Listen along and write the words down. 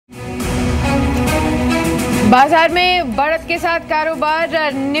बाजार में बढ़त के साथ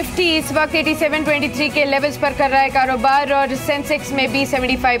कारोबार। निफ्टी इस वक्त 8723 के लेवल्स पर कर रहा है कारोबार और सेंसेक्स में भी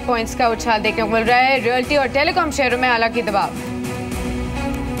 75 पॉइंट्स का उछाल देखने को मिल रहा है। रियल्टी और टेलीकॉम शेयरों में हालांकि दबाव।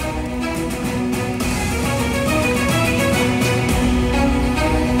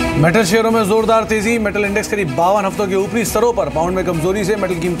 मेटल शेयरों में जोरदार तेजी। मेटल इंडेक्स करीब 52 हफ्तों के ऊपरी स्तरों पर। पाउंड में कमजोरी से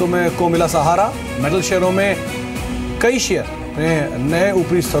मेटल कीमतों में को मिला सहारा। मेटल शेयरों में कई शेयर नए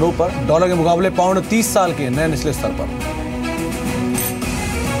ऊपरी स्तरों पर। डॉलर के मुकाबले पाउंड 30 साल के नए निचले स्तर पर।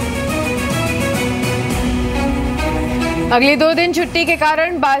 अगले 2 दिन छुट्टी के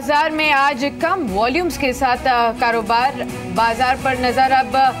कारण बाजार में आज कम वॉल्यूम्स के साथ कारोबार। बाजार पर नजर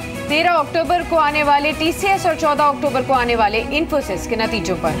अब 13 अक्टूबर को आने वाले टीसीएस और 14 अक्टूबर को आने वाले इन्फोसिस के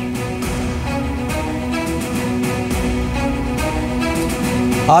नतीजों पर।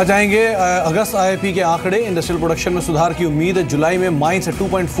 आज आएंगे अगस्त आईआईपी के आंकड़े। इंडस्ट्रियल प्रोडक्शन में सुधार की उम्मीद। जुलाई में माइनस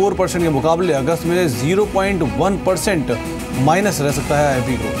 2.4% के मुकाबले अगस्त में 0.1% माइनस रह सकता है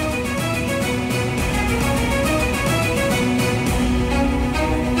आईआईपी ग्रोथ।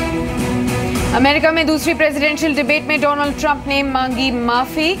 अमेरिका में दूसरी प्रेसिडेंशियल डिबेट में डोनाल्ड ट्रंप ने मांगी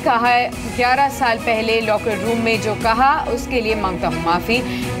माफी। कहा है 11 साल पहले लॉकर रूम में जो कहा उसके लिए मांगता हूं माफी।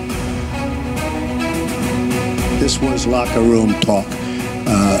 This was locker room talk.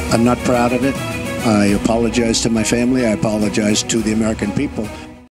 I'm not proud of it. I apologize to my family. I apologize to the American people.